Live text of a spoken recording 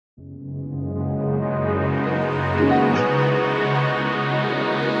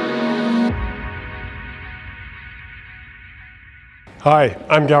Hi,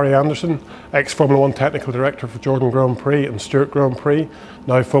 I'm Gary Anderson, ex-Formula 1 Technical Director for Jordan Grand Prix and Stewart Grand Prix,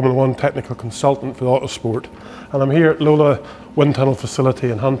 now Formula 1 Technical Consultant for Autosport. And I'm here at Lola wind tunnel facility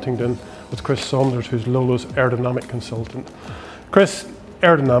in Huntingdon with Chris Saunders, who's Lola's aerodynamic consultant. Chris,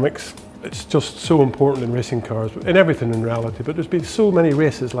 aerodynamics, it's just so important in racing cars, in everything in reality, but there's been so many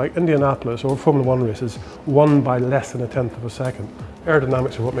races like Indianapolis or Formula 1 races won by less than a tenth of a second.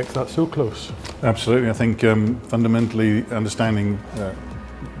 Aerodynamics are what makes that so close. Absolutely, I think fundamentally understanding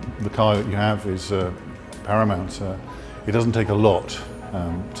the car that you have is paramount. It doesn't take a lot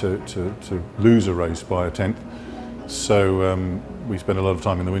to lose a race by a tenth, so we spend a lot of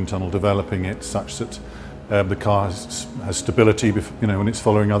time in the wind tunnel developing it such that the car has stability, when it's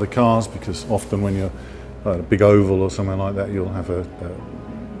following other cars, because often when you're at a big oval or somewhere like that, you'll have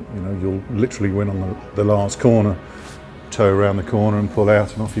you'll literally win on the last corner, tow around the corner and pull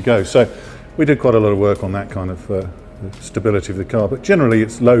out and off you go. So we did quite a lot of work on that kind of stability of the car, but generally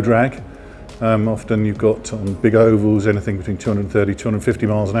it's low drag. Often you've got on big ovals anything between 230, 250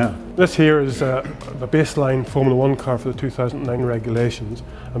 miles an hour. This here is the baseline Formula 1 car for the 2009 regulations,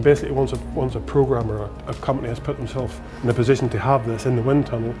 and basically once a programmer or a company has put themselves in a position to have this in the wind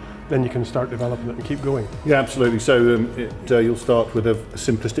tunnel, then you can start developing it and keep going. Yeah, absolutely. So you'll start with a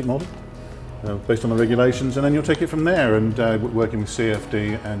simplistic model based on the regulations, and then you'll take it from there, and working with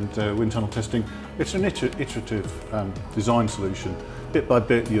CFD and wind tunnel testing. It's an iterative design solution. Bit by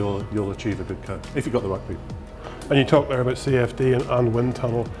bit you'll achieve a good curve, if you've got the right people. And you talked there about CFD and wind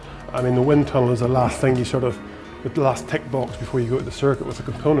tunnel. I mean, the wind tunnel is the last thing you the last tick box before you go to the circuit with a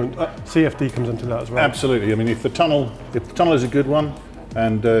component. CFD comes into that as well. Absolutely. I mean, if the tunnel is a good one,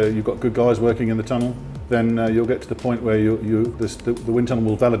 and you've got good guys working in the tunnel, then you'll get to the point where the wind tunnel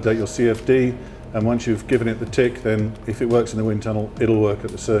will validate your CFD, and once you've given it the tick, then if it works in the wind tunnel, it'll work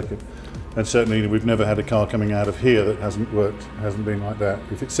at the circuit. And certainly we've never had a car coming out of here that hasn't worked, hasn't been like that.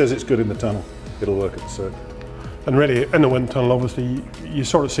 If it says it's good in the tunnel, it'll work at the circuit. And really, in the wind tunnel, obviously, you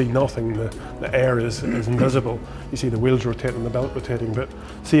sort of see nothing. The air is invisible. You see the wheels rotating, the belt rotating, but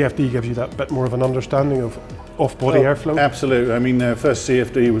CFD gives you that bit more of an understanding of off-body airflow. Absolutely. I mean, first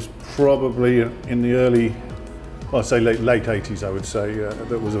CFD was probably in the early, well, I'd say late 80s, I would say,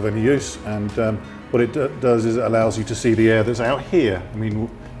 that was of any use. And what it does is it allows you to see the air that's out here. I mean,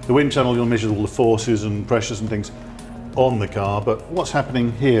 the wind tunnel, you'll measure all the forces and pressures and things on the car, but what's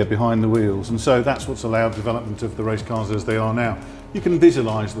happening here behind the wheels, and so that's what's allowed development of the race cars as they are now. You can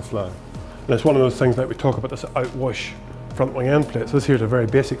visualise the flow. And it's one of those things that we talk about, this outwash front wing end plate. So this here's a very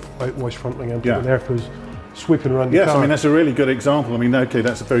basic outwash front wing end plate, and airflow's sweeping around the car. Yes, I mean that's a really good example. I mean, okay,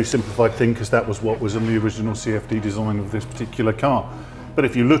 that's a very simplified thing because that was what was in the original CFD design of this particular car. But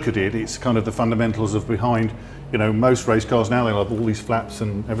if you look at it, it's kind of the fundamentals of behind. Most race cars now, they'll have all these flaps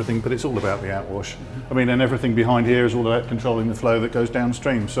and everything, but it's all about the outwash. I mean, and everything behind here is all about controlling the flow that goes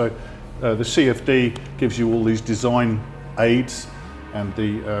downstream. So the CFD gives you all these design aids, and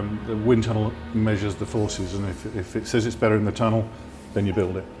the wind tunnel measures the forces, and if it says it's better in the tunnel, then you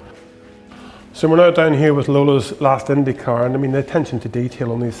build it. So we're now down here with Lola's last Indy car, and I mean the attention to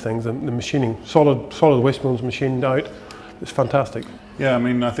detail on these things and the machining, solid wishbones machined out, it's fantastic. Yeah, I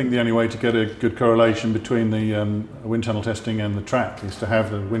mean, I think the only way to get a good correlation between the wind tunnel testing and the track is to have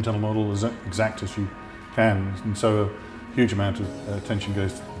the wind tunnel model as exact as you can, and so a huge amount of attention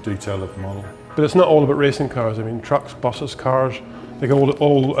goes to the detail of the model. But it's not all about racing cars. I mean, trucks, buses, cars, they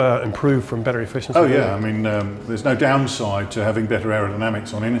all improve from better efficiency. Oh yeah, I mean, there's no downside to having better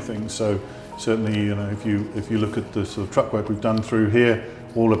aerodynamics on anything. So certainly, if you look at the sort of truck work we've done through here,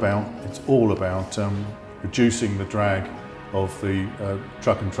 it's all about reducing the drag of the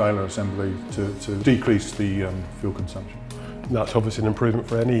truck and trailer assembly to decrease the fuel consumption. And that's obviously an improvement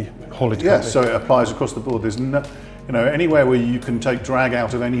for any haulage company. Yes, so it applies across the board. There's no, anywhere where you can take drag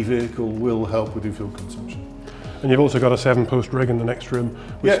out of any vehicle will help with your fuel consumption. And you've also got a 7-post rig in the next room,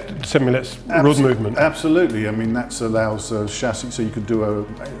 which simulates road movement. Absolutely. I mean, that allows chassis, so you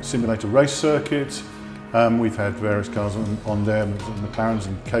can simulate a race circuit. We've had various cars on there, McLarens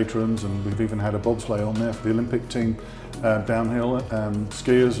and Caterhams, and we've even had a bobsleigh on there for the Olympic team. Downhill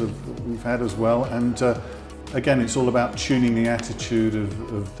skiers we've had as well, and again, it's all about tuning the attitude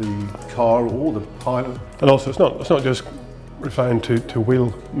of the car or the pilot. And also, it's not just refined to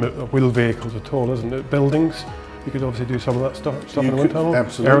wheel vehicles at all, isn't it? Buildings, you could obviously do some of that stuff in the wind tunnel.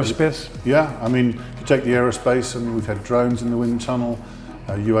 Absolutely. Aerospace. Yeah, I mean, if you take the aerospace, I mean, we've had drones in the wind tunnel,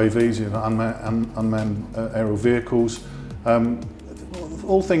 UAVs, unmanned aerial vehicles.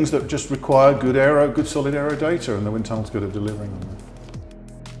 All things that just require good solid aero data, and the wind tunnel's good at delivering on that.